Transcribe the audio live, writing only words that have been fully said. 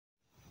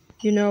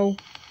You know,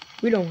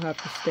 we don't have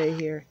to stay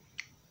here.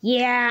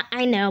 Yeah,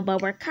 I know,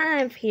 but we're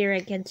kind of here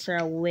against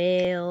our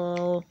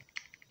will.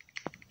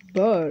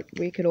 But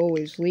we could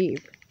always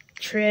leave.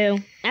 True.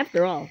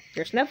 After all,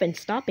 there's nothing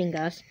stopping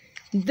us.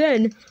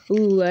 Then,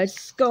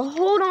 let's go.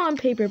 Hold on,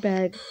 paper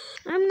bag.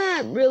 I'm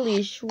not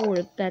really sure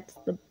if that's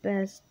the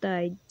best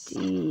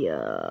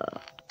idea.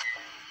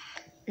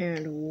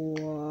 And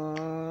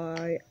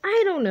why?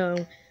 I don't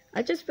know.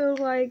 I just feel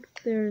like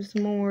there's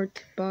more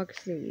to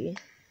boxie.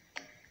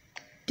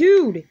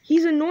 Dude,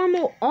 he's a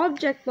normal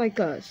object like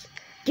us.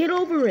 Get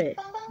over it.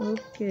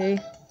 Okay.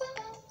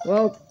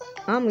 Well,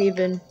 I'm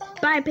leaving.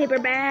 Bye, paper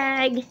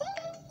bag.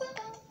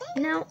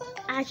 No,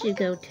 I should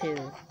go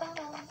too.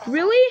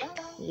 Really?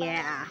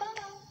 Yeah.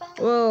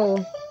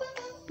 Well,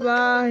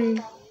 bye.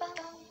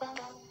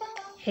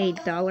 Hey,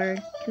 Dollar,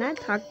 can I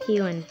talk to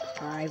you in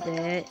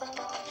private?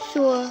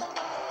 Sure.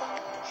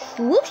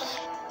 Whoosh!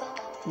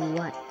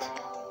 What?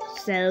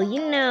 So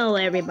you know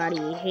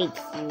everybody hates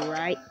you,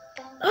 right?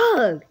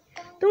 Ugh!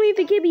 Don't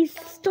even get me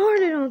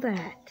started on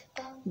that.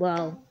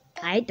 Well,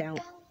 I don't.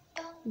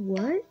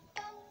 What?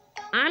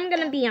 I'm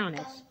gonna be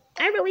honest.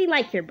 I really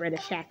like your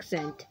British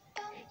accent.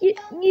 You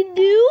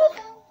do?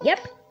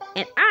 Yep,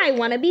 and I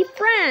want to be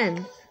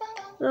friends.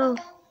 Oh,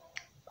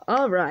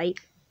 alright.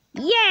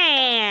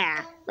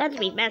 Yeah! Let's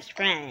be best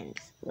friends.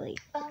 Wait,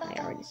 I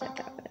already said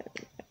that.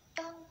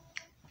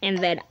 And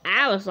then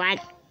I was like,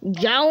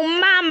 Yo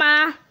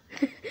mama!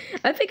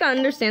 I think I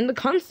understand the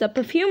concept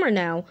of humor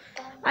now.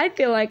 I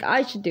feel like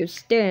I should do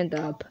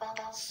stand-up.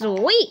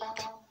 Sweet!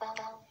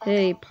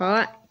 Hey,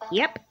 Pot.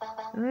 Yep.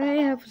 I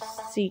have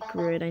a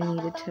secret I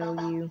need to tell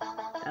you.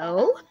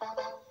 Oh?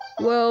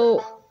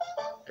 Well,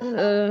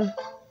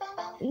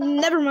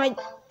 never mind.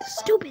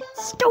 Stupid!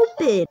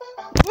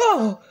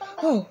 Whoa!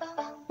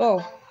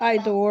 Oh, hi,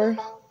 Door.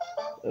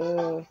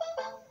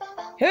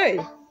 Hey,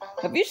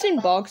 have you seen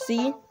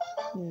Boxie?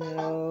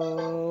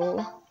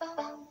 No.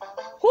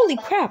 Holy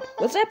crap,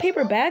 was that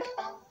paper bag?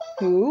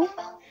 Who?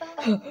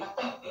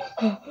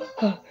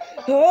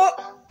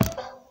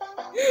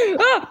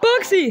 Ah,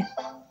 Boxie!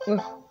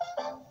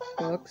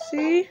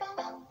 Boxie?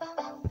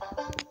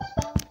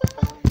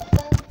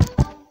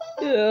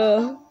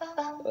 Yeah.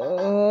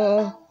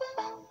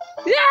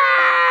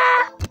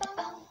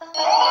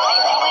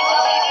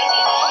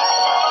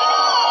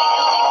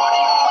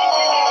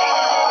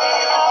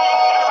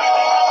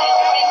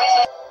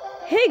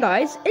 Hey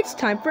guys, it's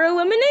time for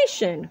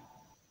elimination.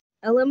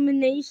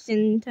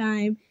 Elimination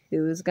time.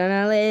 Who's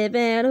gonna live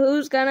and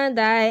who's gonna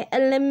die?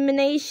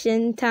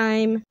 Elimination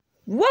time.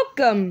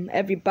 Welcome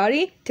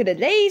everybody to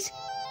today's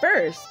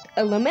first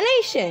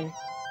elimination.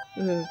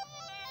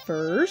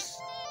 First?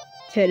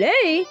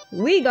 Today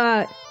we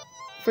got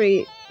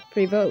free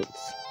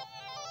votes.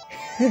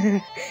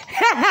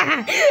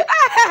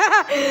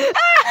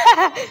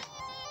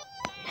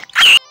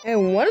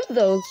 And one of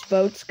those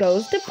votes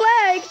goes to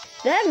Flag.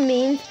 That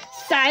means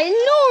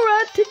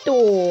sayonara to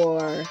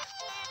Door.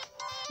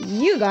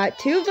 You got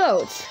 2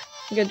 votes.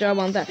 Good job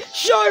on that.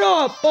 Shut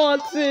up,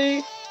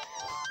 Boxie!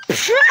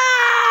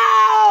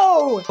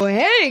 Pow! Oh,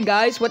 hey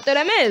guys, what did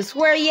I miss?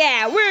 Where you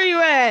at? Where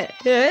you at?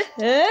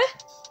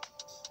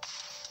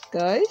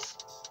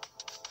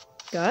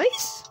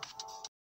 Guys?